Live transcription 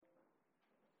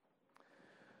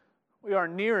We are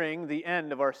nearing the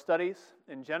end of our studies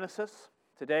in Genesis,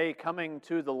 today coming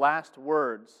to the last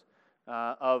words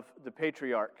of the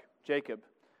patriarch Jacob,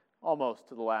 almost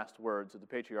to the last words of the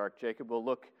patriarch Jacob. We'll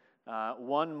look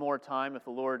one more time, if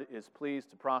the Lord is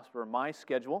pleased to prosper my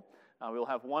schedule. We'll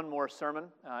have one more sermon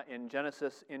in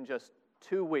Genesis in just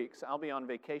 2 weeks. I'll be on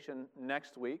vacation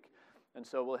next week, and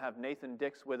so we'll have Nathan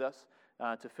Dix with us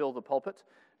to fill the pulpit.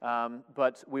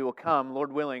 But we will come,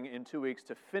 Lord willing, in 2 weeks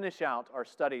to finish out our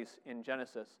studies in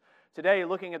Genesis. Today,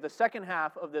 looking at the second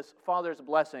half of this Father's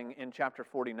blessing in chapter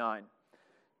 49.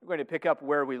 We're going to pick up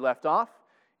where we left off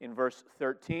in verse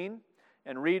 13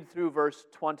 and read through verse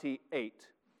 28.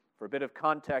 For a bit of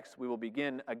context, we will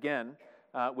begin again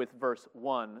with verse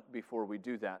 1 before we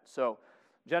do that. So,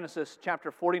 Genesis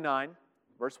chapter 49,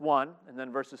 verse 1, and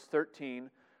then verses 13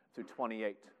 through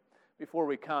 28. Before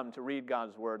we come to read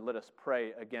God's word, let us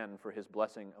pray again for his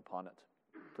blessing upon it.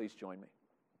 Please join me.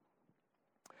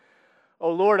 O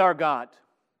Lord our God,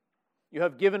 you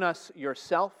have given us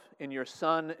yourself in your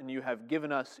Son, and you have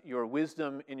given us your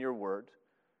wisdom in your word.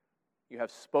 You have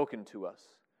spoken to us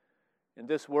in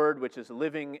this word which is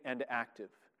living and active.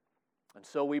 And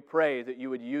so we pray that you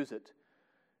would use it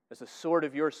as a sword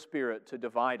of your Spirit to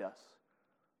divide us,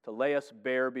 to lay us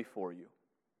bare before you,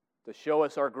 to show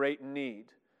us our great need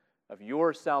of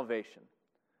your salvation,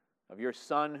 of your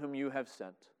Son whom you have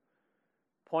sent.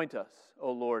 Point us,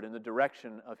 O Lord, in the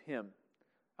direction of him,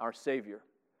 our Savior,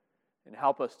 and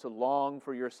help us to long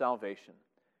for your salvation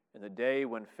in the day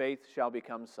when faith shall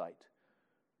become sight.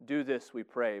 Do this, we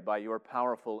pray, by your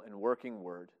powerful and working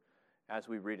word. As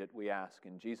we read it, we ask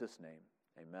in Jesus' name,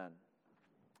 amen.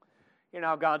 Hear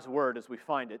now God's word as we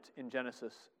find it in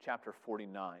Genesis chapter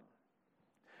 49.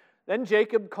 Then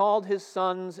Jacob called his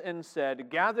sons and said,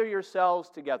 "Gather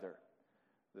yourselves together,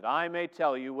 that I may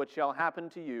tell you what shall happen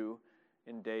to you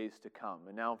in days to come."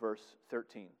 And now verse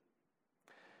 13.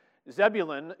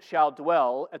 Zebulun shall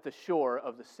dwell at the shore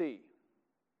of the sea.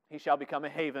 He shall become a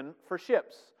haven for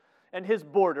ships, and his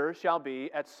border shall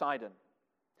be at Sidon.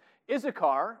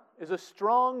 Issachar is a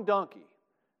strong donkey,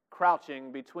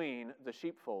 crouching between the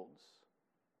sheepfolds.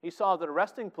 He saw that a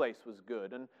resting place was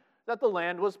good, and that the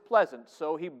land was pleasant,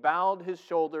 so he bowed his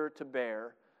shoulder to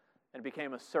bear and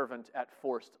became a servant at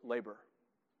forced labor.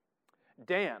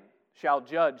 Dan shall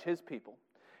judge his people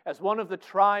as one of the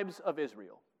tribes of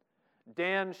Israel.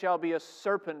 Dan shall be a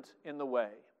serpent in the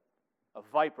way, a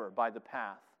viper by the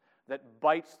path that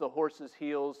bites the horse's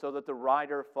heels so that the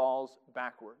rider falls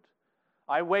backward.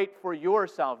 I wait for your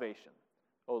salvation,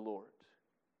 O Lord.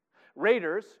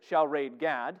 Raiders shall raid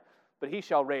Gad, but he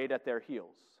shall raid at their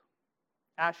heels.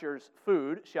 Asher's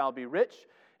food shall be rich,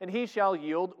 and he shall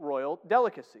yield royal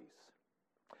delicacies.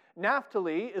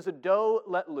 Naphtali is a doe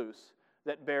let loose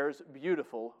that bears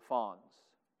beautiful fawns.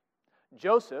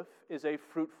 Joseph is a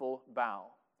fruitful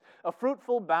bough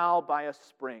by a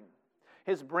spring.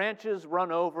 His branches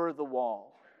run over the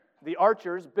wall. The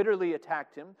archers bitterly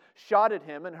attacked him, shot at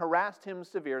him, and harassed him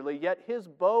severely, yet his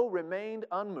bow remained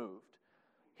unmoved.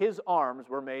 His arms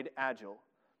were made agile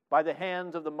by the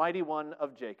hands of the mighty one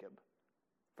of Jacob.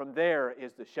 From there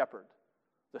is the shepherd,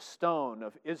 the stone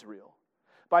of Israel,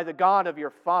 by the God of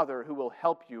your father who will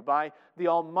help you, by the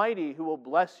Almighty who will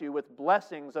bless you with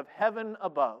blessings of heaven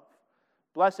above,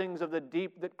 blessings of the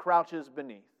deep that crouches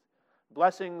beneath,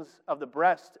 blessings of the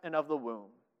breast and of the womb.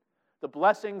 The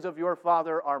blessings of your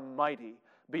father are mighty,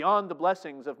 beyond the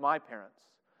blessings of my parents.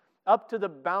 Up to the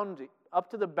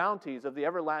bounties of the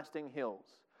everlasting hills.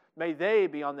 May they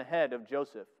be on the head of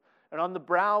Joseph, and on the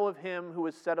brow of him who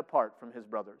is set apart from his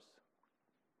brothers.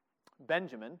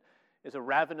 Benjamin is a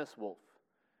ravenous wolf,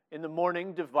 in the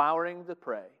morning devouring the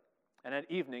prey, and at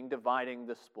evening dividing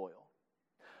the spoil.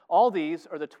 All these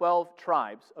are the 12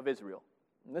 tribes of Israel.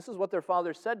 And this is what their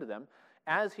father said to them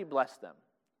as he blessed them,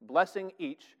 blessing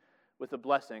each with a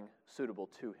blessing suitable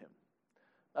to him.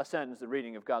 Thus ends the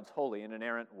reading of God's holy and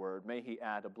inerrant word. May he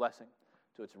add a blessing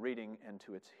to its reading and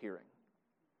to its hearing.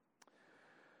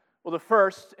 Well, the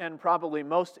first and probably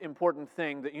most important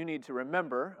thing that you need to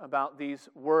remember about these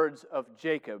words of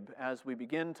Jacob as we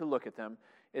begin to look at them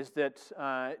is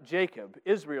that Jacob,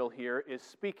 Israel here, is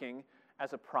speaking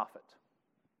as a prophet.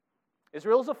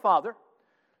 Israel is a father.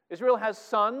 Israel has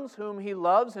sons whom he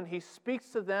loves, and he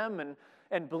speaks to them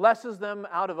and blesses them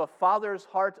out of a father's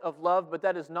heart of love, but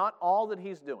that is not all that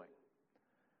he's doing.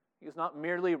 He is not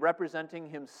merely representing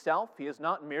himself. He is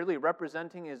not merely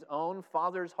representing his own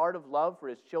father's heart of love for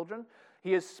his children.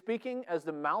 He is speaking as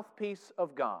the mouthpiece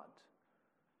of God.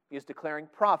 He is declaring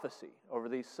prophecy over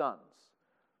these sons.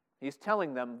 He's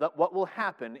telling them that what will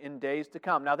happen in days to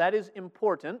come. Now that is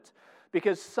important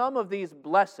because some of these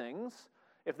blessings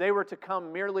if they were to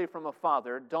come merely from a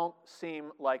father, don't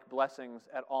seem like blessings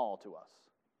at all to us.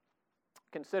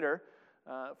 Consider,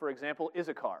 for example,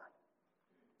 Issachar.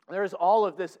 There's all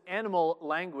of this animal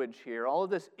language here, all of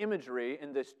this imagery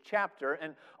in this chapter,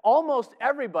 and almost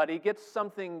everybody gets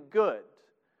something good.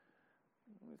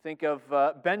 Think of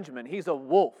Benjamin. He's a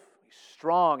wolf. He's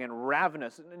strong and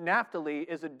ravenous. Naphtali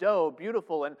is a doe,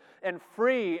 beautiful and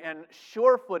free and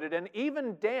sure-footed. And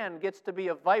even Dan gets to be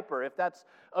a viper, if that's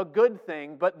a good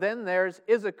thing. But then there's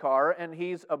Issachar, and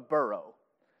he's a burro,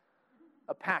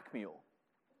 a pack mule.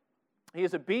 He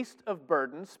is a beast of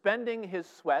burden, spending his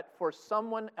sweat for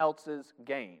someone else's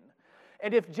gain.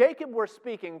 And if Jacob were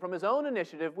speaking from his own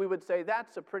initiative, we would say,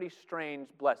 that's a pretty strange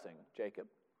blessing, Jacob.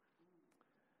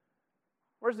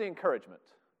 Where's the encouragement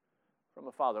from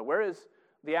a father? Where is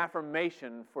the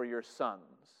affirmation for your sons?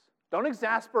 Don't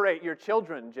exasperate your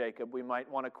children, Jacob, we might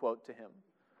want to quote to him.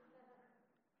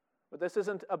 But this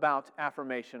isn't about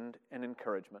affirmation and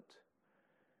encouragement.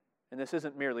 And this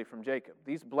isn't merely from Jacob.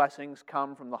 These blessings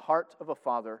come from the heart of a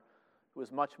father who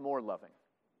is much more loving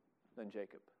than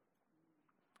Jacob,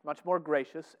 much more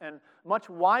gracious and much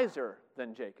wiser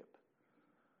than Jacob.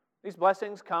 These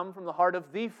blessings come from the heart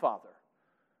of the Father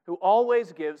who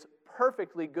always gives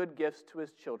perfectly good gifts to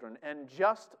his children and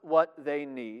just what they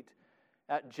need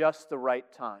at just the right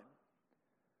time.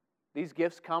 These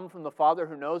gifts come from the Father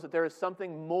who knows that there is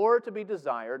something more to be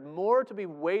desired, more to be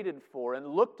waited for and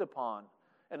looked upon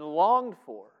and longed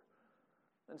for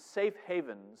than safe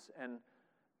havens and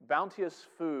bounteous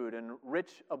food and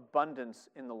rich abundance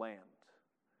in the land.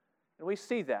 And we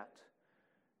see that.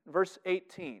 In verse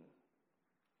 18,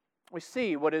 we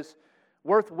see what is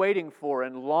worth waiting for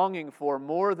and longing for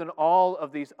more than all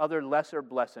of these other lesser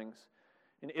blessings.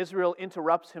 And Israel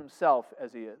interrupts himself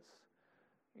as he is.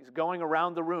 He's going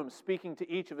around the room speaking to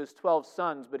each of his 12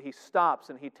 sons, but he stops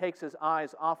and he takes his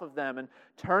eyes off of them and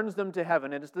turns them to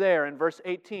heaven. And it's there in verse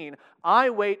 18, I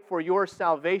wait for your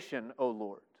salvation, O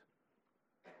Lord.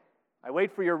 I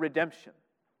wait for your redemption.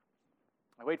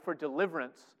 I wait for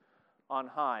deliverance on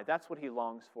high. That's what he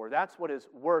longs for. That's what is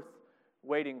worth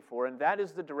waiting for. And that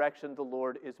is the direction the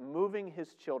Lord is moving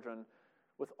his children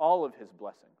with all of his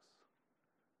blessings.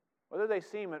 Whether they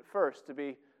seem at first to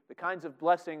be the kinds of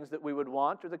blessings that we would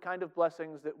want or the kind of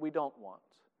blessings that we don't want.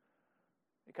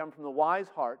 They come from the wise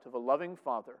heart of a loving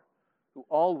Father who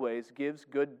always gives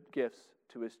good gifts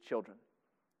to his children.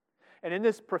 And in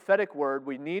this prophetic word,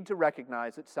 we need to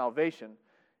recognize that salvation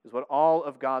is what all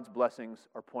of God's blessings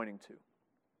are pointing to.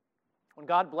 When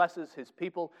God blesses his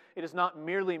people, it is not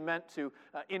merely meant to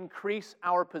increase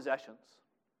our possessions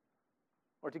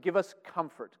or to give us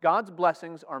comfort. God's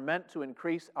blessings are meant to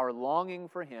increase our longing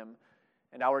for him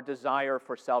and our desire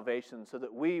for salvation so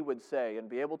that we would say and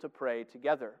be able to pray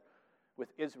together with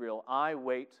Israel, I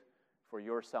wait for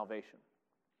your salvation.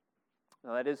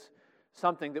 Now that is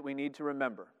something that we need to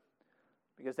remember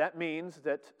because that means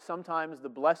that sometimes the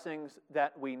blessings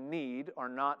that we need are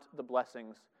not the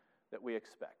blessings that we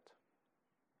expect.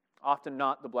 Often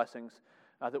not the blessings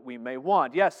that we may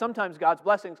want. Yes, sometimes God's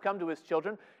blessings come to his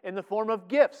children in the form of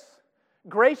gifts,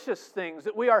 gracious things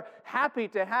that we are happy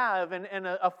to have and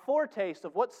a foretaste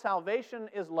of what salvation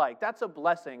is like. That's a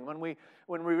blessing when we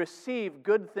receive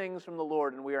good things from the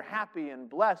Lord and we are happy and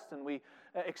blessed and we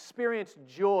experience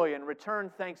joy and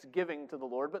return thanksgiving to the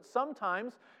Lord. But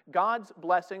sometimes God's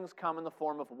blessings come in the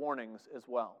form of warnings as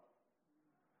well.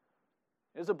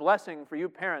 It is a blessing for you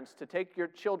parents to take your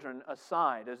children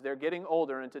aside as they're getting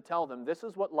older and to tell them this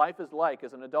is what life is like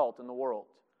as an adult in the world.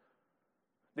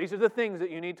 These are the things that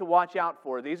you need to watch out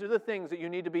for. These are the things that you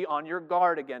need to be on your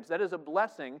guard against. That is a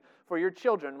blessing for your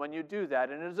children when you do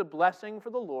that. And it is a blessing for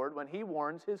the Lord when he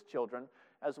warns his children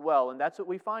as well. And that's what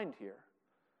we find here.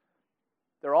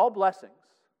 They're all blessings.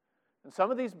 And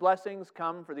some of these blessings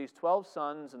come for these 12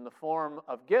 sons in the form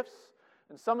of gifts,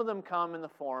 and some of them come in the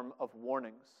form of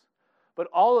warnings. But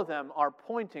all of them are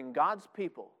pointing God's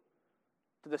people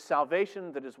to the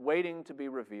salvation that is waiting to be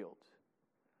revealed.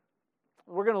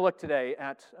 We're going to look today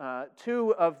at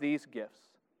two of these gifts.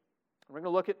 We're going to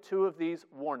look at two of these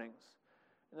warnings.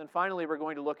 And then finally, we're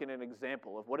going to look at an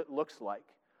example of what it looks like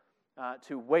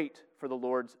to wait for the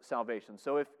Lord's salvation.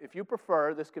 So if you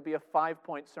prefer, this could be a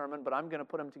 5-point sermon, but I'm going to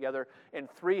put them together in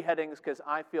 3 headings because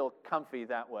I feel comfy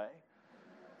that way.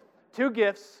 2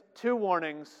 gifts, 2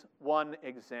 warnings, 1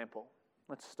 example.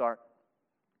 Let's start.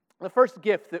 The first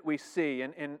gift that we see,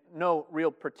 in no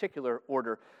real particular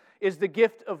order, is the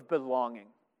gift of belonging.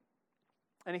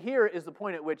 And here is the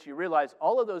point at which you realize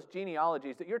all of those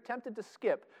genealogies that you're tempted to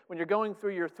skip when you're going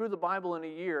through your Through the Bible in a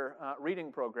Year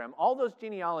reading program, all those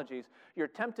genealogies you're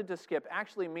tempted to skip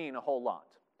actually mean a whole lot.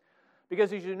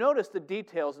 Because as you notice the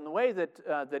details and the way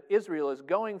that Israel is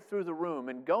going through the room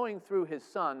and going through his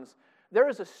sons, there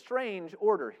is a strange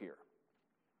order here.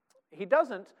 He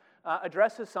doesn't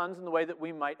address his sons in the way that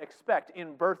we might expect,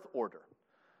 in birth order.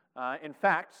 In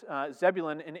fact,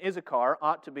 Zebulun and Issachar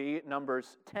ought to be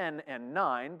numbers 10 and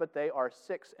 9, but they are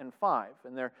 6 and 5.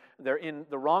 And they're in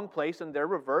the wrong place, and they're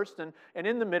reversed. And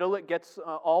in the middle, it gets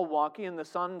all wonky, and the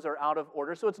sons are out of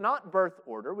order. So it's not birth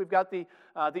order. We've got the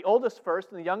oldest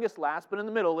first and the youngest last, but in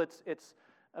the middle, it's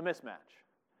a mismatch.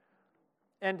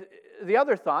 And the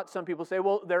other thought, some people say,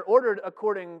 well, they're ordered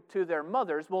according to their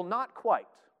mothers. Well, not quite.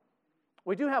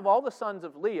 We do have all the sons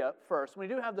of Leah first. We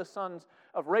do have the sons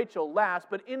of Rachel last,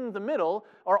 but in the middle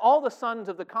are all the sons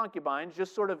of the concubines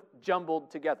just sort of jumbled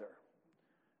together.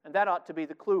 And that ought to be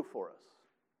the clue for us.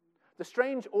 The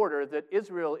strange order that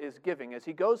Israel is giving as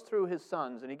he goes through his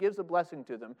sons and he gives a blessing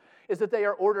to them is that they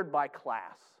are ordered by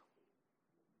class.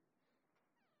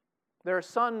 There are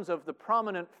sons of the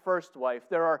prominent first wife.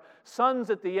 There are sons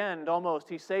at the end, almost.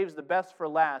 He saves the best for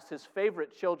last, his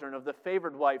favorite children of the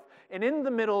favored wife. And in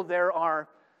the middle, there are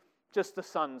just the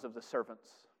sons of the servants.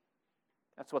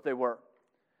 That's what they were.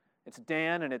 It's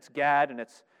Dan, and it's Gad, and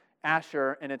it's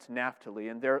Asher, and it's Naphtali,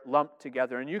 and they're lumped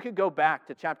together. And you could go back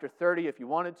to chapter 30 if you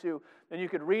wanted to, and you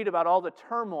could read about all the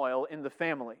turmoil in the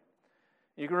family.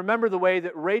 You can remember the way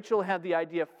that Rachel had the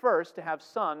idea first to have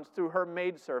sons through her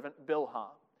maidservant, Bilhah.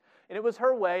 And it was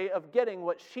her way of getting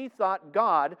what she thought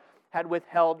God had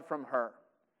withheld from her.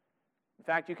 In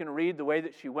fact, you can read the way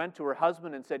that she went to her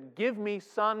husband and said, "Give me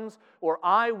sons or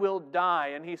I will die."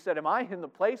 And he said, "Am I in the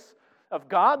place of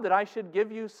God that I should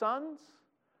give you sons?"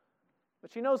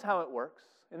 But she knows how it works.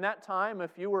 In that time,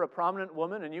 if you were a prominent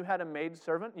woman and you had a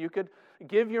maidservant, you could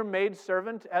give your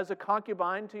maidservant as a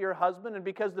concubine to your husband, and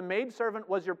because the maidservant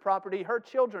was your property, her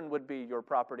children would be your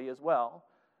property as well.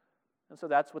 And so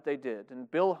that's what they did.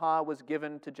 And Bilhah was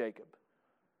given to Jacob.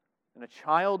 And a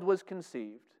child was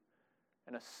conceived,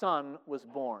 and a son was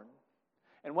born.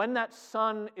 And when that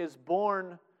son is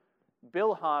born,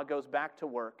 Bilhah goes back to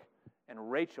work,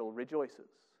 and Rachel rejoices.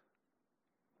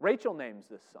 Rachel names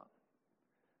this son.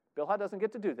 Bilhah doesn't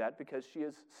get to do that because she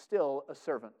is still a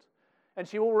servant. And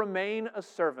she will remain a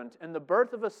servant. And the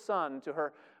birth of a son to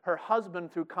her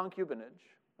husband through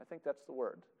concubinage, I think that's the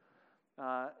word,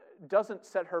 doesn't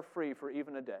set her free for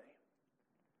even a day.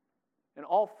 And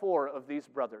all four of these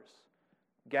brothers,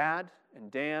 Gad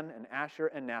and Dan and Asher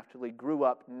and Naphtali, grew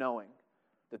up knowing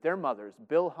that their mothers,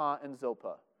 Bilhah and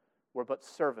Zilpah, were but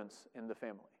servants in the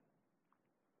family.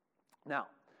 Now,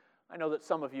 I know that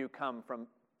some of you come from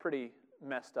pretty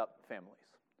messed up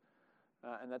families.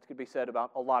 And that could be said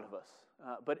about a lot of us.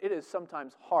 But it is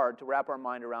sometimes hard to wrap our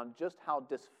mind around just how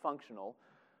dysfunctional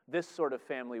this sort of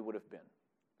family would have been.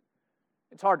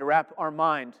 It's hard to wrap our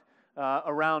mind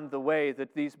around the way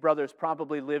that these brothers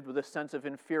probably lived with a sense of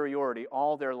inferiority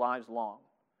all their lives long,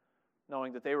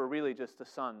 knowing that they were really just the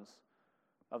sons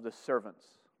of the servants.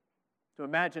 To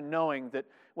imagine knowing that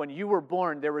when you were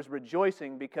born, there was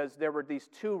rejoicing because there were these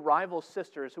two rival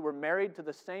sisters who were married to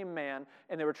the same man,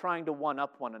 and they were trying to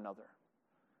one-up one another.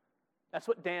 That's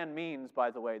what Dan means,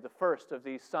 by the way, the first of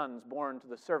these sons born to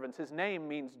the servants. His name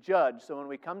means judge, so when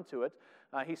we come to it,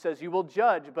 he says, "You will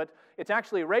judge," but it's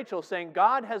actually Rachel saying,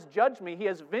 "God has judged me, He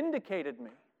has vindicated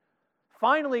me.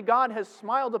 Finally, God has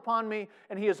smiled upon me,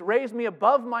 and He has raised me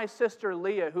above my sister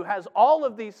Leah, who has all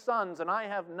of these sons, and I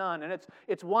have none." And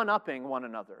it's one-upping one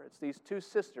another. It's these two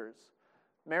sisters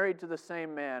married to the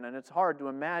same man, and it's hard to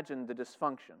imagine the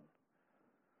dysfunction.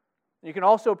 You can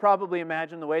also probably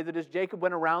imagine the way that as Jacob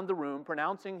went around the room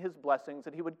pronouncing his blessings,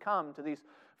 that he would come to these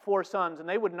four sons, and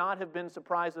they would not have been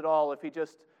surprised at all if he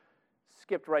just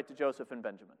skipped right to Joseph and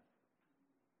Benjamin.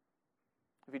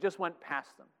 If he just went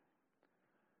past them.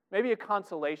 Maybe a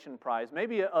consolation prize,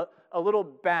 maybe a little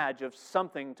badge of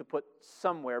something to put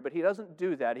somewhere, but he doesn't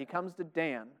do that. He comes to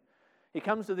Dan. He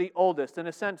comes to the oldest, in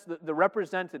a sense, the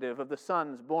representative of the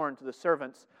sons born to the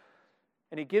servants,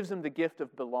 and he gives them the gift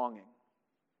of belonging.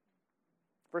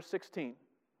 Verse 16,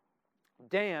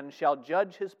 Dan shall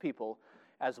judge his people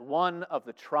as one of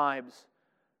the tribes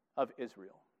of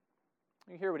Israel.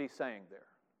 You hear what he's saying there.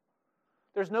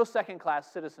 There's no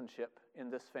second-class citizenship in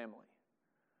this family.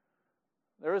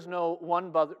 There is no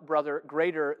one brother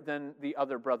greater than the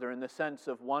other brother in the sense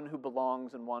of one who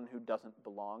belongs and one who doesn't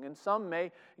belong. And some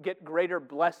may get greater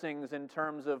blessings in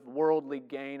terms of worldly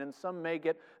gain, and some may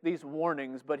get these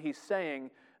warnings, but he's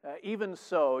saying, even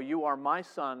so, you are my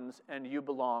sons and you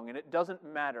belong. And it doesn't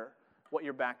matter what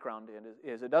your background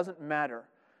is. It doesn't matter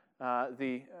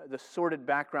the sordid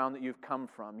background that you've come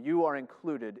from. You are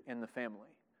included in the family.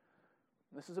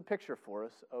 This is a picture for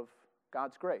us of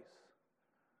God's grace.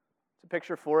 It's a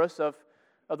picture for us of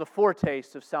the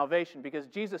foretaste of salvation, because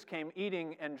Jesus came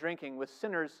eating and drinking with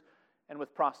sinners and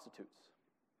with prostitutes.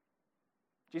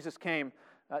 Jesus came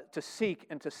to seek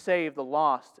and to save the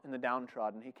lost and the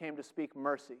downtrodden. He came to speak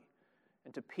mercy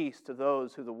and to peace to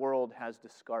those who the world has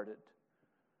discarded.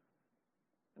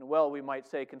 And well, we might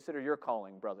say, consider your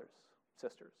calling, brothers,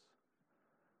 sisters.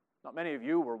 Not many of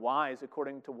you were wise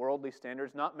according to worldly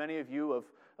standards. Not many of you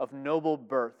of noble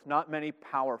birth. Not many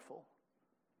powerful.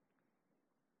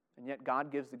 And yet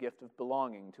God gives the gift of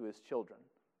belonging to His children.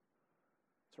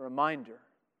 It's a reminder,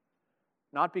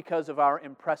 not because of our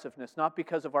impressiveness, not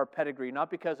because of our pedigree, not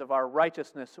because of our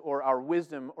righteousness or our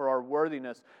wisdom or our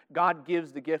worthiness. God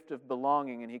gives the gift of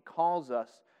belonging, and He calls us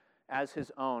as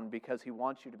His own because He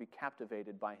wants you to be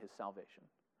captivated by His salvation.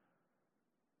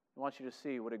 He wants you to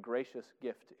see what a gracious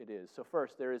gift it is. So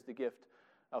first, there is the gift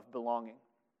of belonging.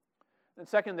 And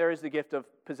second, there is the gift of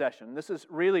possession. This is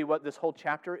really what this whole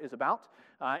chapter is about.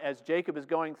 As Jacob is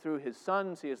going through his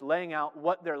sons, he is laying out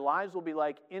what their lives will be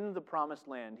like in the promised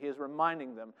land. He is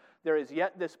reminding them there is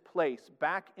yet this place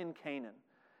back in Canaan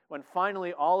when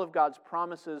finally all of God's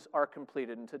promises are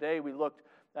completed. And today we looked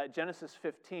at Genesis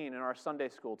 15 in our Sunday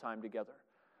school time together.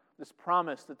 This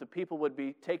promise that the people would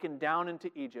be taken down into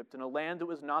Egypt in a land that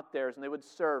was not theirs, and they would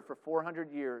serve for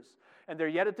 400 years. And they're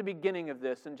yet at the beginning of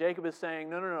this, and Jacob is saying,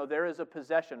 no, there is a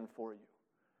possession for you.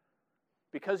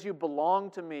 Because you belong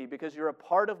to me, because you're a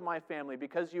part of my family,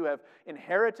 because you have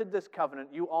inherited this covenant,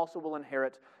 you also will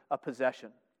inherit a possession.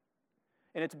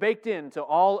 And it's baked into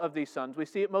all of these sons. We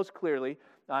see it most clearly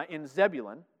in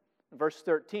Zebulun. Verse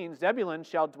 13, Zebulun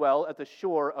shall dwell at the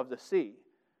shore of the sea.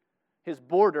 His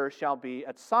border shall be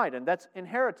at Sidon. That's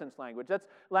inheritance language. That's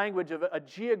language of a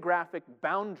geographic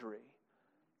boundary.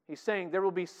 He's saying there will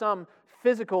be some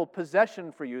physical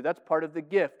possession for you. That's part of the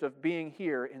gift of being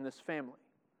here in this family.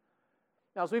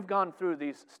 Now, as we've gone through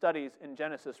these studies in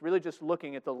Genesis, really just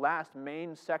looking at the last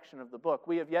main section of the book,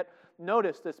 we have yet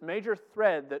noticed this major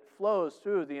thread that flows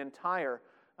through the entire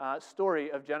story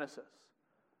of Genesis.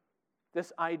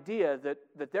 This idea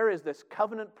that there is this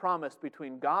covenant promise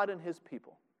between God and His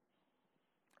people.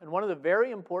 And one of the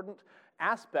very important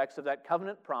aspects of that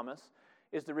covenant promise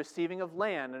is the receiving of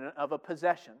land and of a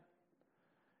possession.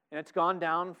 And it's gone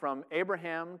down from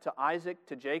Abraham to Isaac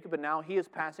to Jacob, and now he is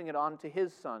passing it on to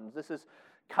his sons. This is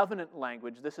covenant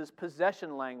language. This is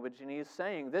possession language. And he is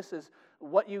saying this is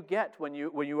what you get when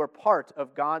you are part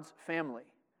of God's family.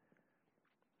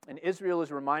 And Israel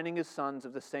is reminding his sons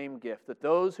of the same gift, that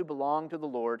those who belong to the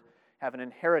Lord have an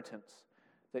inheritance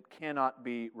that cannot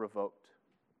be revoked.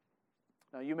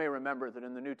 Now, you may remember that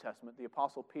in the New Testament, the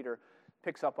Apostle Peter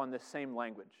picks up on this same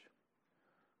language.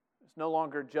 It's no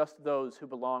longer just those who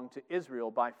belong to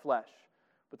Israel by flesh,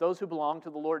 but those who belong to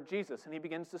the Lord Jesus. And he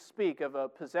begins to speak of a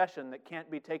possession that can't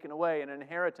be taken away, an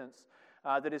inheritance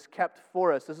that is kept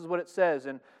for us. This is what it says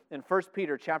in 1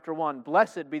 Peter chapter 1.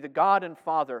 Blessed be the God and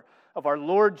Father of our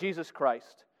Lord Jesus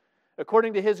Christ.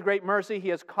 According to His great mercy, He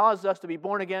has caused us to be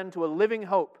born again to a living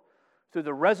hope through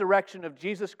the resurrection of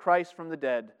Jesus Christ from the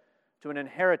dead, to an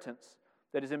inheritance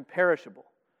that is imperishable,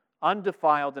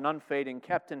 undefiled and unfading,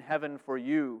 kept in heaven for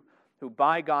you, who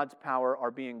by God's power are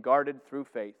being guarded through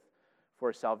faith for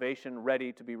a salvation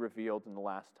ready to be revealed in the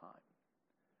last time.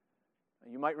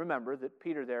 You might remember that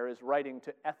Peter there is writing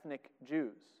to ethnic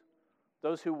Jews,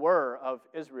 those who were of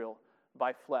Israel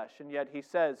by flesh. And yet he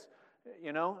says,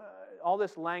 all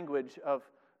this language of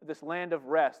this land of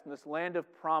rest and this land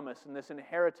of promise and this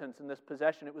inheritance and this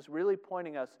possession, it was really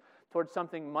pointing us towards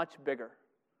something much bigger.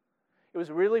 It was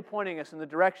really pointing us in the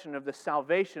direction of the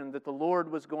salvation that the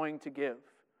Lord was going to give.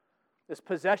 This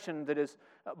possession that is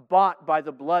bought by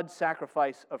the blood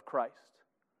sacrifice of Christ,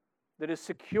 that is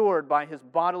secured by His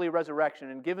bodily resurrection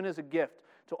and given as a gift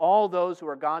to all those who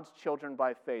are God's children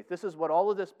by faith. This is what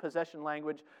all of this possession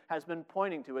language has been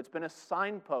pointing to. It's been a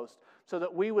signpost so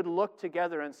that we would look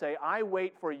together and say, I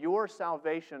wait for your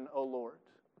salvation, O Lord.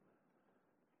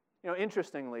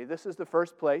 Interestingly, this is the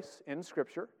first place in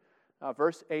Scripture,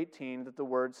 verse 18, that the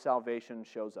word salvation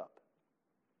shows up.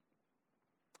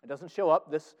 It doesn't show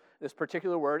up, this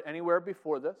particular word, anywhere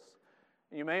before this.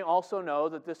 You may also know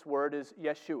that this word is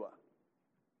Yeshua,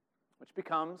 which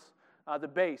becomes the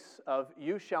base of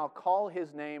you shall call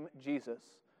His name Jesus,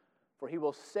 for He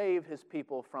will save His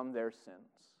people from their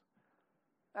sins.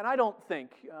 And I don't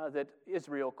think that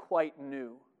Israel quite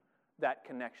knew that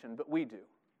connection, but we do.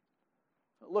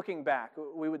 Looking back,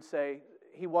 we would say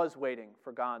he was waiting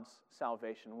for God's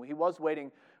salvation. He was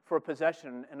waiting for a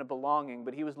possession and a belonging,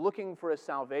 but he was looking for a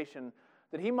salvation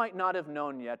that he might not have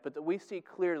known yet, but that we see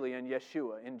clearly in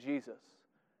Yeshua, in Jesus,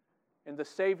 in the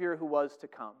Savior who was to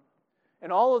come.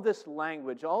 And all of this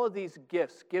language, all of these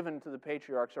gifts given to the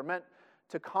patriarchs are meant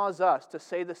to cause us to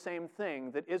say the same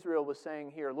thing that Israel was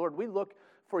saying here. Lord, we look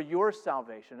for your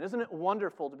salvation. Isn't it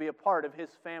wonderful to be a part of his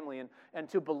family and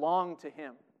to belong to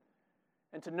him?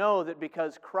 And to know that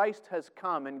because Christ has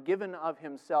come and given of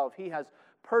himself, he has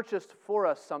purchased for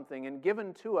us something and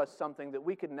given to us something that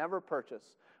we could never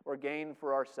purchase or gain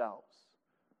for ourselves.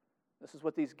 This is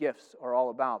what these gifts are all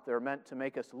about. They're meant to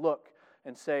make us look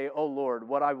and say, oh Lord,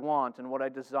 what I want and what I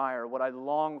desire, what I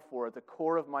long for at the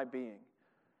core of my being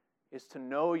is to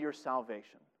know your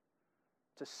salvation,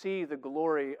 to see the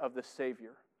glory of the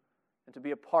Savior, and to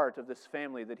be a part of this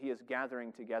family that he is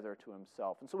gathering together to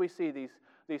himself. And so we see these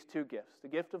two gifts, the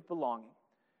gift of belonging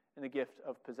and the gift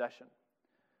of possession.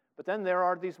 But then there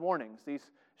are these warnings,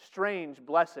 these strange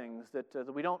blessings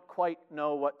that we don't quite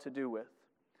know what to do with.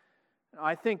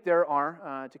 I think there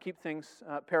are, to keep things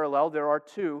parallel, there are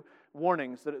two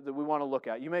warnings that we want to look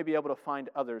at. You may be able to find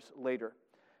others later.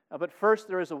 But first,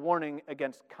 there is a warning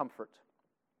against comfort.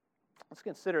 Let's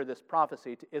consider this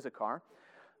prophecy to Issachar.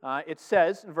 It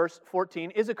says in verse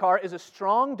 14, Issachar is a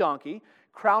strong donkey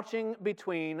crouching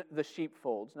between the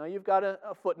sheepfolds. Now, you've got a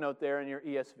footnote there in your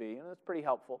ESV, and that's pretty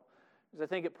helpful, because I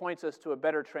think it points us to a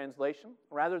better translation.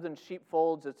 Rather than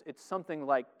sheepfolds, it's something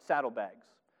like saddlebags.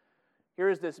 Here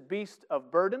is this beast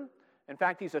of burden. In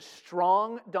fact, he's a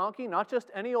strong donkey, not just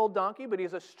any old donkey, but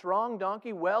he's a strong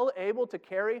donkey, well able to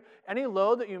carry any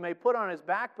load that you may put on his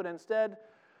back, but instead,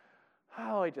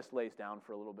 he just lays down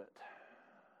for a little bit.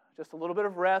 Just a little bit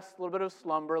of rest, a little bit of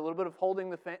slumber, a little bit of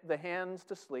holding the hands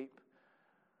to sleep.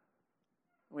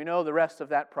 We know the rest of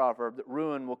that proverb, that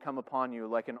ruin will come upon you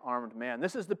like an armed man.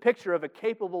 This is the picture of a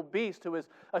capable beast who is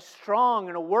a strong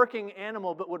and a working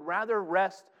animal, but would rather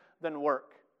rest than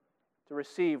work to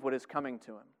receive what is coming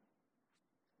to him.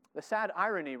 The sad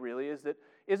irony, really, is that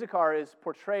Issachar is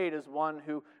portrayed as one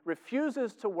who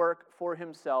refuses to work for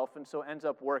himself and so ends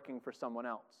up working for someone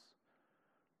else.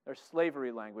 There's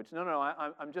slavery language.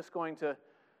 I'm just going to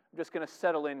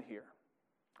settle in here.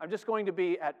 I'm just going to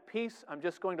be at peace. I'm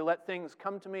just going to let things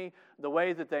come to me the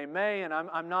way that they may, and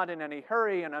I'm not in any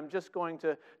hurry, and I'm just going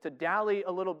to dally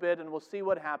a little bit, and we'll see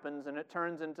what happens, and it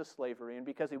turns into slavery. And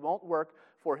because he won't work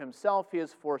for himself, he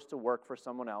is forced to work for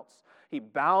someone else. He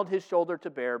bowed his shoulder to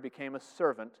bear, became a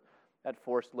servant at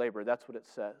forced labor. That's what it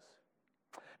says.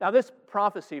 Now, this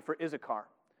prophecy for Issachar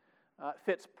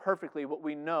fits perfectly what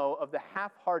we know of the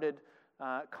half-hearted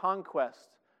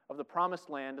conquest of the promised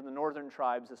land and the northern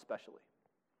tribes especially.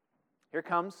 Here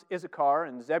comes Issachar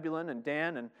and Zebulun and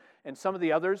Dan and some of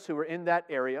the others who were in that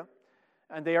area,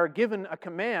 and they are given a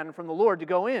command from the Lord to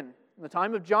go in the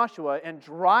time of Joshua and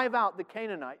drive out the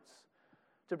Canaanites,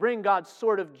 to bring God's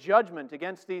sword of judgment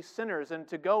against these sinners and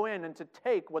to go in and to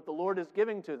take what the Lord is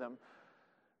giving to them.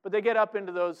 But they get up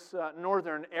into those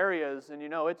northern areas, and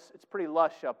it's pretty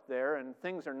lush up there, and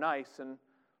things are nice, and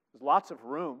there's lots of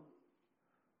room.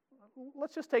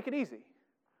 Let's just take it easy.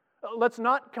 Let's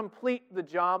not complete the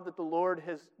job that the Lord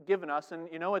has given us. And,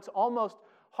 it's almost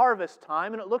harvest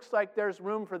time, and it looks like there's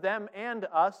room for them and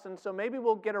us, and so maybe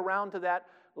we'll get around to that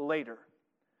later.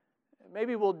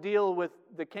 Maybe we'll deal with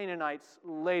the Canaanites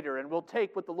later, and we'll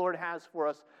take what the Lord has for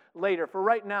us later. For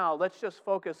right now, let's just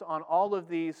focus on all of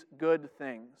these good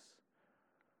things.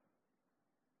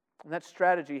 And that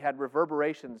strategy had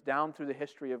reverberations down through the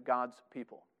history of God's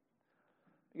people,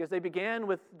 because they began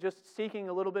with just seeking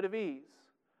a little bit of ease.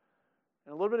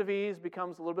 And a little bit of ease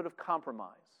becomes a little bit of compromise.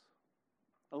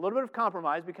 A little bit of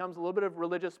compromise becomes a little bit of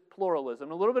religious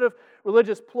pluralism. A little bit of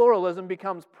religious pluralism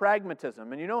becomes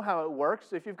pragmatism. And you know how it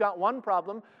works. If you've got one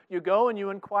problem, you go and you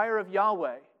inquire of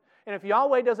Yahweh. And if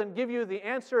Yahweh doesn't give you the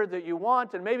answer that you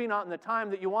want, and maybe not in the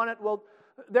time that you want it, well,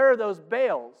 there are those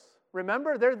Baals.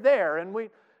 Remember? They're there, and we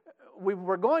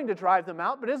were going to drive them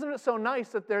out, but isn't it so nice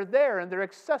that they're there and they're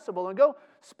accessible? And go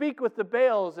speak with the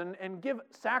Baals and give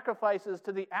sacrifices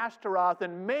to the Ashtaroth,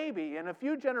 and maybe in a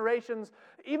few generations,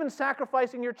 even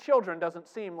sacrificing your children doesn't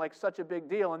seem like such a big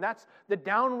deal. And that's the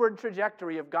downward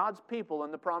trajectory of God's people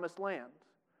in the Promised Land.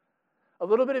 A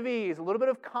little bit of ease, a little bit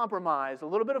of compromise, a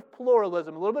little bit of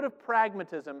pluralism, a little bit of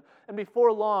pragmatism, and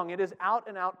before long it is out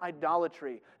and out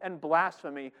idolatry and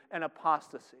blasphemy and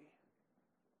apostasy.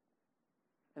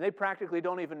 And they practically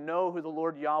don't even know who the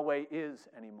Lord Yahweh is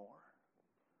anymore.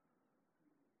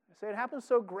 I say it happens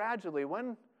so gradually.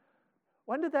 When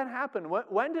did that happen?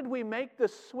 When did we make the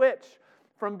switch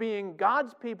from being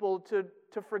God's people to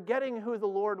forgetting who the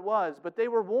Lord was? But they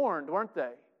were warned, weren't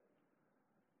they?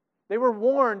 They were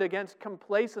warned against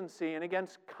complacency and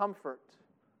against comfort.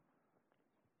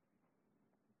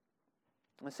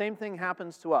 And the same thing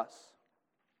happens to us,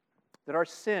 that our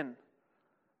sin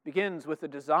begins with a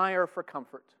desire for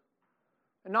comfort.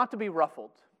 and not to be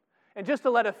ruffled, and just to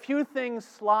let a few things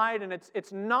slide, and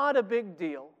it's not a big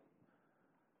deal.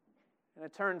 And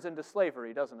it turns into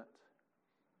slavery, doesn't it?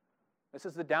 This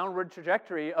is the downward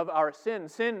trajectory of our sin.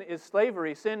 Sin is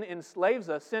slavery. Sin enslaves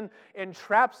us. Sin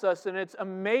entraps us, and it's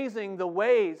amazing the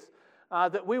ways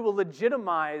that we will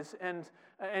legitimize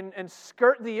and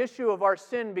skirt the issue of our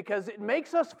sin because it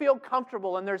makes us feel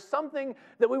comfortable, and there's something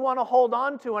that we want to hold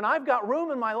on to, and I've got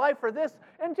room in my life for this,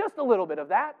 and just a little bit of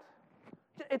that.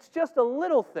 It's just a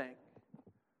little thing.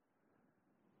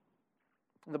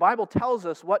 The Bible tells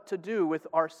us what to do with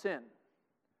our sin.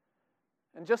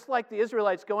 And just like the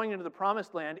Israelites going into the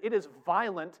Promised Land, it is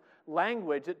violent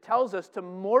language. It tells us to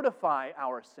mortify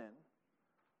our sin,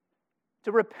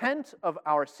 to repent of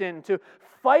our sin, to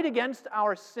fight against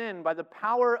our sin by the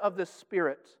power of the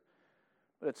Spirit.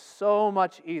 But it's so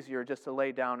much easier just to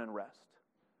lay down and rest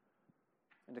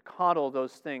and to coddle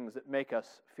those things that make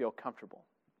us feel comfortable.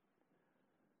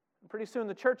 And pretty soon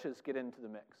the churches get into the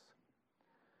mix.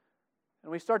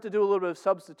 And we start to do a little bit of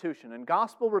substitution. And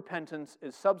gospel repentance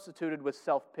is substituted with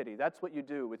self-pity. That's what you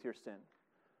do with your sin.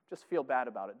 Just feel bad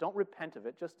about it. Don't repent of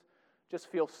it.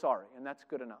 Just feel sorry, and that's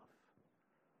good enough.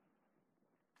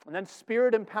 And then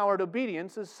Spirit-empowered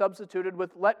obedience is substituted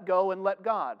with let go and let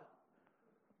God.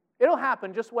 It'll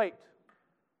happen, just wait.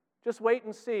 Just wait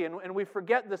and see. And we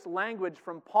forget this language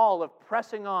from Paul of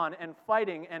pressing on and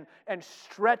fighting and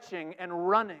stretching and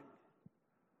running.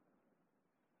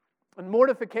 And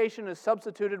mortification is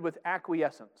substituted with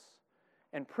acquiescence.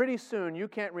 And pretty soon you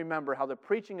can't remember how the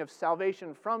preaching of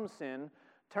salvation from sin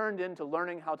turned into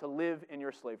learning how to live in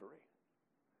your slavery.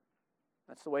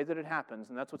 That's the way that it happens,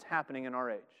 and that's what's happening in our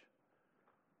age.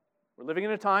 We're living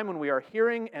in a time when we are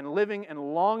hearing and living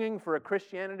and longing for a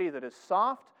Christianity that is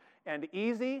soft and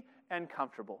easy and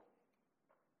comfortable.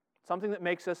 Something that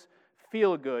makes us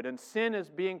feel good, and sin is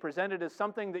being presented as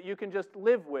something that you can just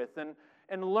live with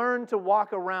and learn to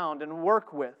walk around and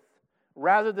work with,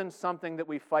 rather than something that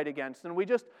we fight against. And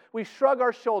we shrug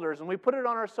our shoulders and we put it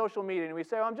on our social media and we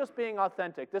say, oh, I'm just being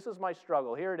authentic. This is my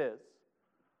struggle. Here it is.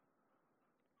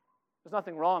 There's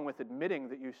nothing wrong with admitting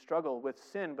that you struggle with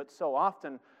sin, but so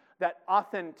often that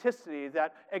authenticity,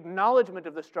 that acknowledgement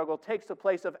of the struggle takes the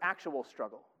place of actual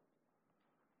struggle.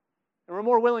 And we're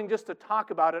more willing just to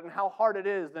talk about it and how hard it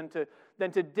is than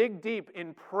to dig deep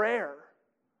in prayer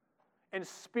and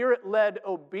Spirit-led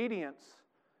obedience,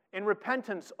 in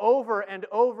repentance over and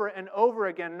over and over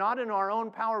again, not in our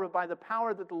own power, but by the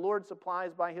power that the Lord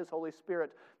supplies by His Holy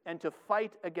Spirit, and to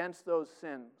fight against those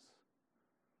sins.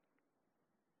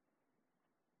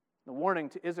 The warning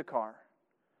to Issachar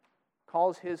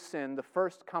calls his sin the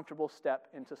first comfortable step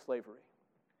into slavery,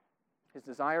 his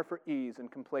desire for ease and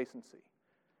complacency.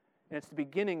 And it's the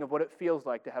beginning of what it feels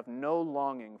like to have no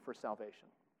longing for salvation.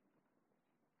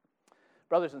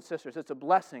 Brothers and sisters, it's a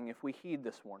blessing if we heed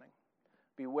this warning.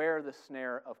 Beware the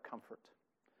snare of comfort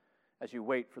as you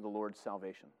wait for the Lord's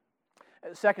salvation.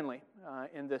 Secondly,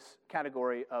 in this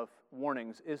category of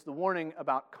warnings, is the warning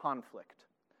about conflict.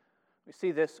 We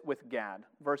see this with Gad,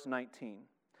 verse 19.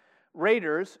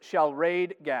 Raiders shall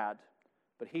raid Gad,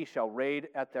 but he shall raid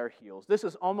at their heels. This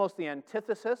is almost the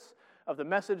antithesis of the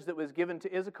message that was given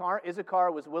to Issachar.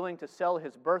 Issachar was willing to sell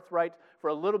his birthright for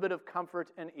a little bit of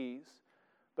comfort and ease.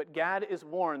 But Gad is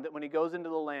warned that when he goes into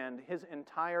the land, his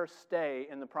entire stay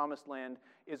in the promised land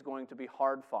is going to be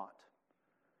hard fought.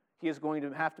 He is going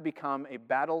to have to become a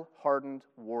battle-hardened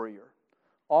warrior.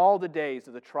 All the days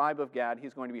of the tribe of Gad,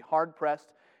 he's going to be hard-pressed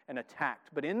and attacked.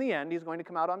 But in the end, he's going to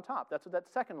come out on top. That's what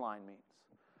that second line means.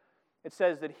 It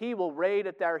says that he will raid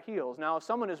at their heels. Now, if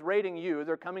someone is raiding you,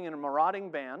 they're coming in a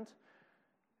marauding band,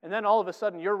 and then all of a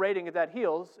sudden you're raiding at their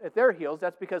heels,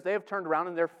 that's because they have turned around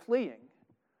and they're fleeing.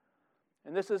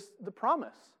 And this is the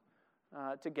promise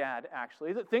to Gad,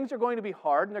 actually, that things are going to be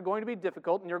hard and they're going to be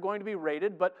difficult and you're going to be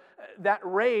raided, but that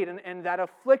raid and that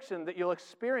affliction that you'll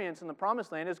experience in the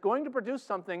promised land is going to produce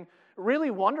something really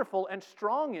wonderful and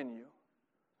strong in you.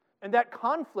 And that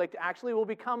conflict actually will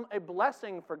become a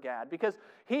blessing for Gad, because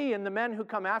he and the men who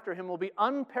come after him will be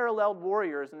unparalleled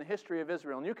warriors in the history of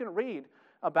Israel. And you can read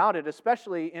about it,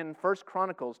 especially in 1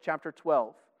 Chronicles chapter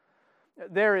 12.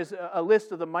 There is a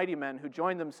list of the mighty men who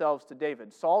joined themselves to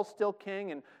David. Saul's still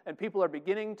king, and people are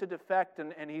beginning to defect,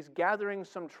 and he's gathering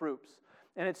some troops.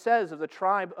 And it says of the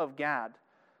tribe of Gad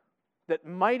that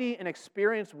mighty and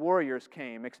experienced warriors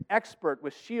came, expert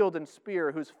with shield and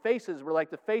spear, whose faces were like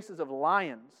the faces of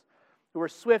lions, who were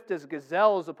swift as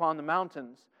gazelles upon the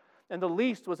mountains. And the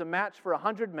least was a match for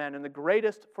 100 men, and the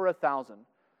greatest for 1,000.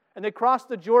 And they crossed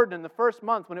the Jordan in the first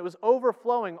month when it was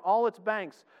overflowing all its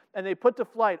banks, and they put to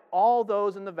flight all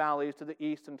those in the valleys to the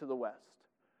east and to the west.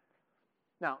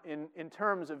 Now, in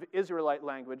terms of Israelite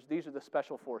language, these are the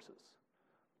special forces.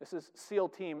 This is SEAL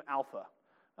Team Alpha,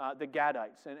 the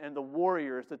Gadites, and the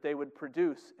warriors that they would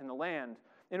produce in the land.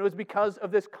 And it was because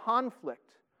of this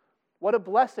conflict. What a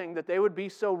blessing that they would be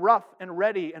so rough and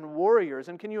ready and warriors.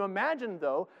 And can you imagine,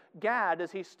 though, Gad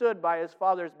as he stood by his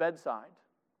father's bedside?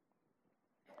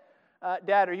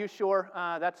 Dad, are you sure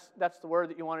that's the word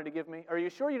that you wanted to give me? Are you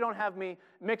sure you don't have me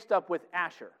mixed up with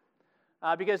Asher?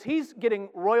 Because he's getting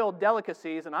royal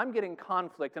delicacies and I'm getting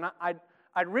conflict, and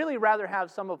I'd really rather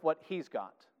have some of what he's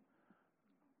got.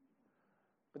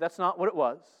 But that's not what it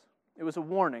was. It was a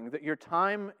warning that your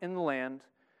time in the land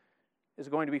is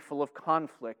going to be full of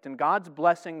conflict. And God's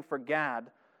blessing for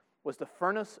Gad was the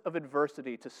furnace of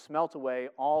adversity to smelt away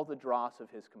all the dross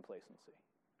of his complacency.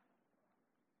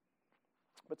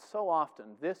 But so often,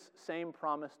 this same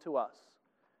promise to us,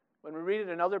 when we read it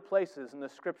in other places in the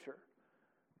Scripture,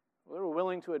 whether we're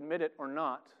willing to admit it or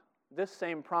not, this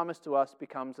same promise to us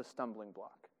becomes a stumbling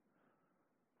block.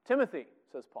 Timothy,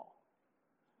 says Paul,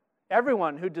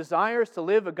 everyone who desires to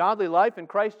live a godly life in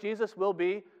Christ Jesus will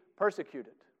be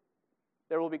persecuted.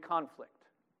 There will be conflict.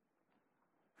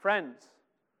 Friends,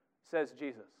 says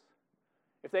Jesus,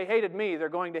 if they hated me, they're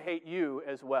going to hate you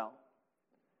as well.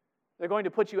 They're going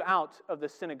to put you out of the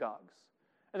synagogues.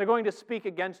 And they're going to speak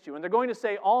against you. And they're going to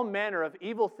say all manner of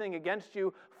evil thing against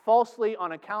you falsely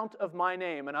on account of my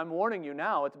name. And I'm warning you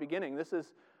now at the beginning, this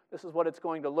is what it's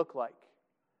going to look like.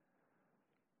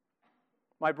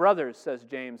 My brothers, says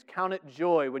James, count it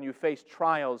joy when you face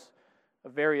trials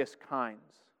of various kinds.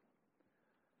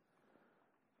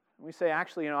 And we say,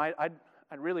 actually, I'd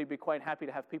really be quite happy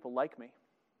to have people like me.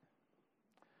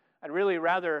 I'd really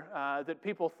rather that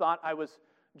people thought I was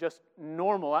just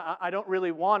normal. I don't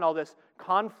really want all this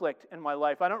conflict in my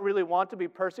life. I don't really want to be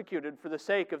persecuted for the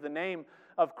sake of the name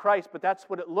of Christ, but that's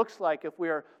what it looks like if we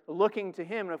are looking to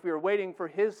Him and if we are waiting for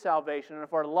His salvation and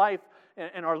if our life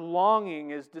and our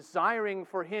longing is desiring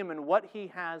for Him and what He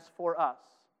has for us.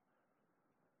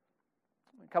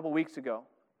 A couple weeks ago,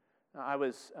 I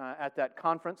was at that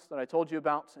conference that I told you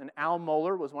about, and Al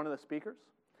Mohler was one of the speakers.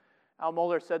 Al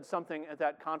Mohler said something at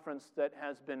that conference that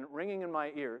has been ringing in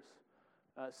my ears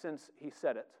since he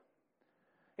said it.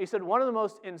 He said, one of the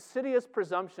most insidious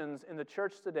presumptions in the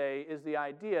church today is the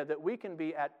idea that we can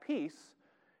be at peace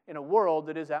in a world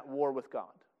that is at war with God.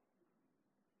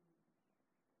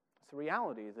 It's a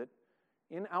reality that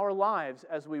in our lives,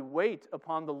 as we wait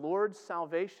upon the Lord's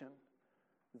salvation,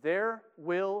 there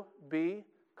will be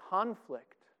conflict.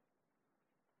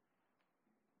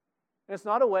 And it's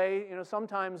not a way,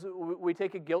 sometimes we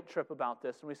take a guilt trip about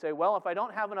this and we say, well, if I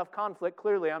don't have enough conflict,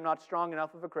 clearly I'm not strong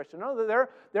enough of a Christian. No, there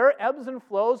are ebbs and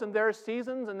flows and there are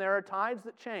seasons and there are tides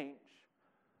that change.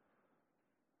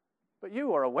 But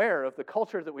you are aware of the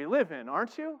culture that we live in,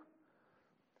 aren't you?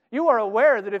 You are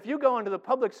aware that if you go into the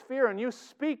public sphere and you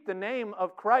speak the name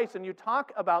of Christ and you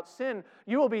talk about sin,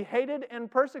 you will be hated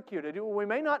and persecuted. We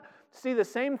may not see the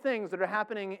same things that are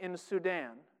happening in Sudan.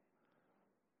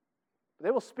 They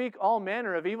will speak all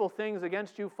manner of evil things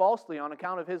against you falsely on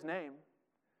account of His name.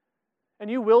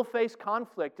 And you will face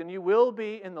conflict, and you will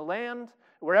be in the land,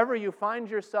 wherever you find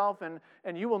yourself,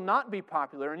 and you will not be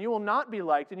popular, and you will not be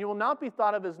liked, and you will not be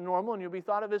thought of as normal, and you'll be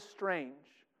thought of as strange.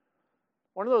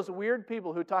 One of those weird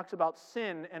people who talks about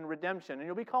sin and redemption, and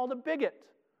you'll be called a bigot,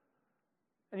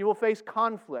 and you will face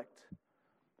conflict.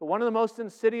 But one of the most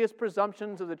insidious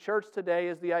presumptions of the church today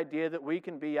is the idea that we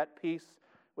can be at peace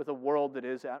with a world that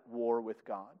is at war with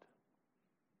God.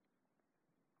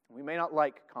 We may not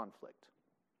like conflict.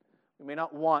 We may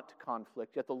not want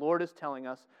conflict, yet the Lord is telling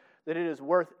us that it is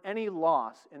worth any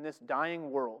loss in this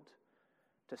dying world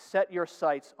to set your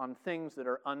sights on things that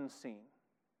are unseen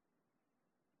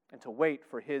and to wait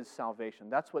for His salvation.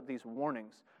 That's what these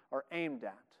warnings are aimed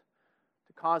at,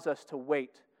 to cause us to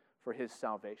wait for His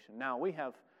salvation. Now, we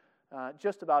have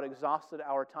just about exhausted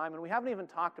our time, and we haven't even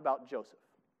talked about Joseph.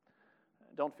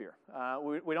 Don't fear.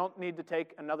 We don't need to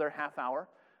take another half hour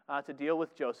to deal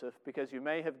with Joseph, because you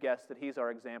may have guessed that he's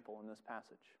our example in this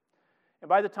passage. And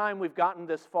by the time we've gotten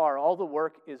this far, all the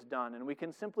work is done, and we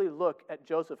can simply look at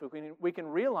Joseph. We can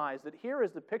realize that here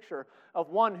is the picture of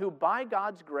one who, by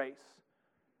God's grace,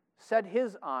 set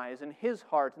his eyes and his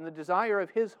heart and the desire of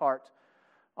his heart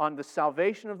on the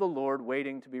salvation of the Lord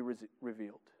waiting to be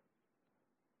revealed.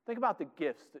 Think about the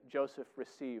gifts that Joseph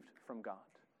received from God.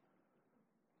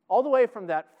 All the way from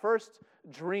that first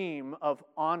dream of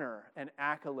honor and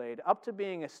accolade up to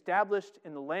being established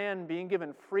in the land, being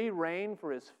given free rein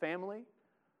for his family,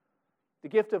 the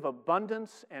gift of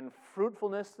abundance and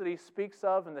fruitfulness that he speaks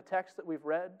of in the text that we've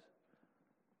read.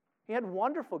 He had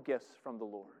wonderful gifts from the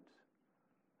Lord.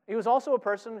 He was also a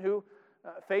person who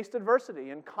faced adversity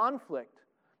and conflict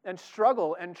and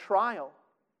struggle and trial.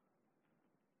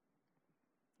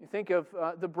 You think of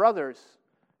the brothers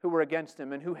who were against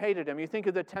him and who hated him. You think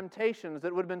of the temptations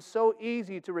that would have been so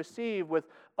easy to receive with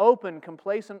open,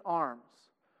 complacent arms.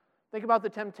 Think about the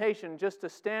temptation just to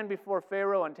stand before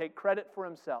Pharaoh and take credit for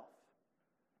himself.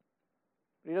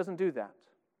 But he doesn't do that.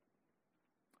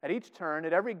 At each turn,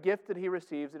 at every gift that he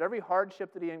receives, at every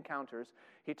hardship that he encounters,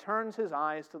 he turns his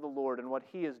eyes to the Lord and what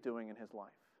he is doing in his life.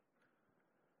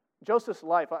 Joseph's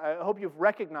life, I hope you've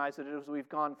recognized it as we've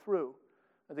gone through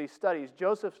these studies.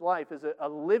 Joseph's life is a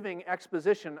living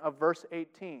exposition of verse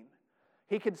 18.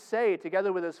 He could say,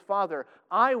 together with his father,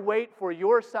 "I wait for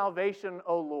your salvation,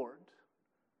 O Lord."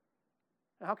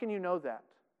 Now, how can you know that?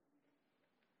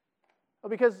 Well,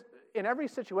 because in every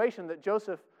situation that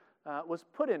Joseph was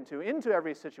put into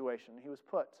every situation he was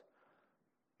put,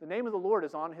 the name of the Lord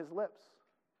is on his lips.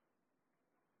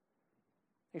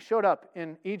 He showed up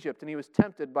in Egypt and he was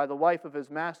tempted by the wife of his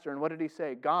master, and what did he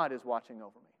say? God is watching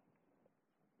over me.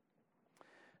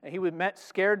 And he met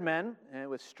scared men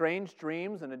with strange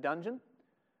dreams in a dungeon,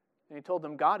 and he told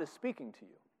them, God is speaking to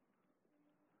you.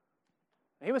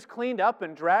 And he was cleaned up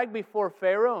and dragged before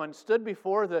Pharaoh and stood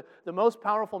before the most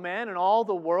powerful man in all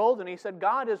the world, and he said,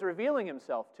 God is revealing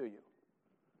himself to you.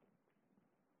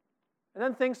 And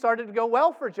then things started to go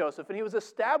well for Joseph, and he was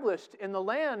established in the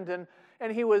land, and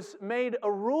he was made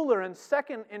a ruler and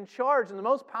second in charge in the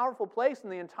most powerful place in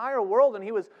the entire world, and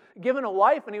he was given a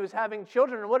wife, and he was having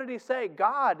children. And what did he say?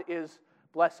 God is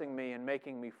blessing me and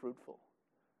making me fruitful.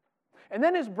 And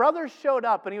then his brothers showed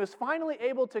up, and he was finally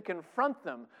able to confront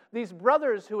them, these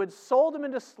brothers who had sold him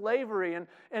into slavery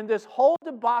and this whole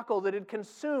debacle that had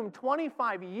consumed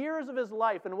 25 years of his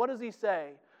life. And what does he say?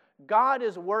 God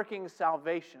is working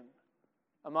salvation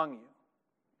among you.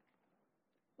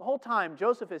 The whole time,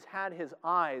 Joseph has had his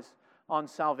eyes on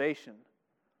salvation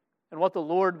and what the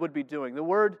Lord would be doing. The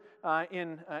word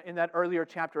in that earlier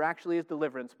chapter actually is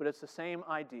deliverance, but it's the same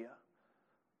idea.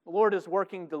 The Lord is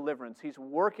working deliverance. He's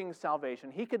working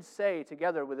salvation. He could say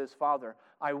together with his father,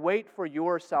 I wait for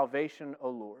your salvation,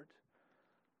 O Lord.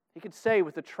 He could say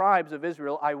with the tribes of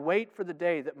Israel, I wait for the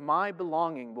day that my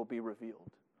belonging will be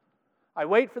revealed. I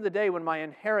wait for the day when my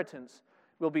inheritance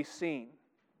will be seen.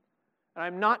 And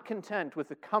I'm not content with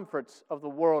the comforts of the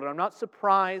world, and I'm not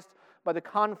surprised by the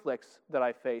conflicts that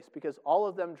I face, because all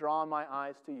of them draw my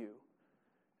eyes to you.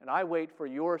 And I wait for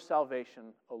your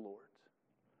salvation, O Lord.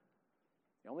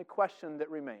 The only question that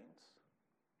remains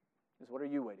is, what are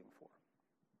you waiting for?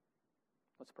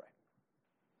 Let's pray.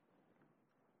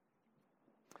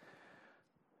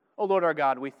 Oh Lord our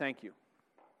God, we thank you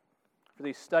for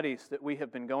these studies that we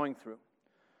have been going through,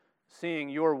 seeing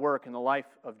your work in the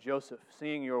life of Joseph,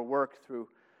 seeing your work through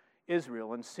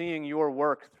Israel, and seeing your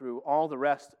work through all the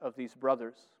rest of these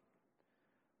brothers.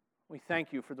 We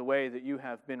thank you for the way that you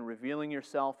have been revealing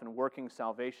yourself and working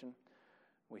salvation.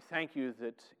 We thank you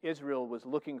that Israel was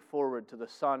looking forward to the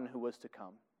Son who was to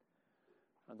come,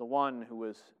 the one who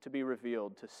was to be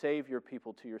revealed, to save your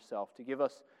people to yourself, to give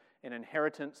us an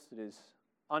inheritance that is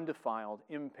undefiled,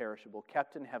 imperishable,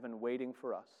 kept in heaven, waiting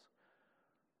for us.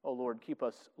 Oh Lord, keep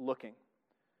us looking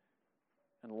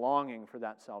and longing for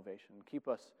that salvation. Keep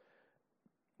us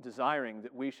desiring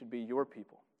that we should be your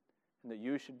people, and that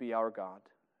you should be our God,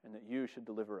 and that you should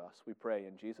deliver us. We pray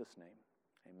in Jesus' name.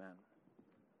 Amen.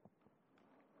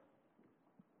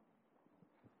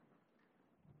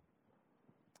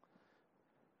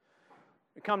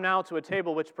 We come now to a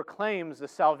table which proclaims the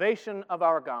salvation of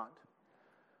our God.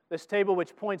 This table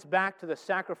which points back to the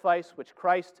sacrifice which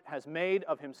Christ has made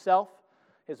of himself,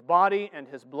 his body and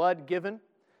his blood given,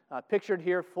 pictured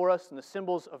here for us in the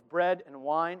symbols of bread and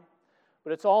wine.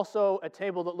 But it's also a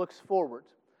table that looks forward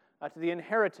to the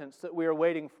inheritance that we are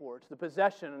waiting for, to the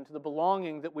possession and to the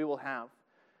belonging that we will have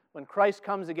when Christ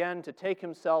comes again to take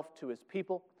his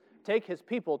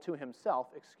people to himself,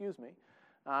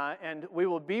 and we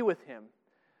will be with him,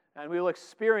 and we will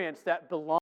experience that belonging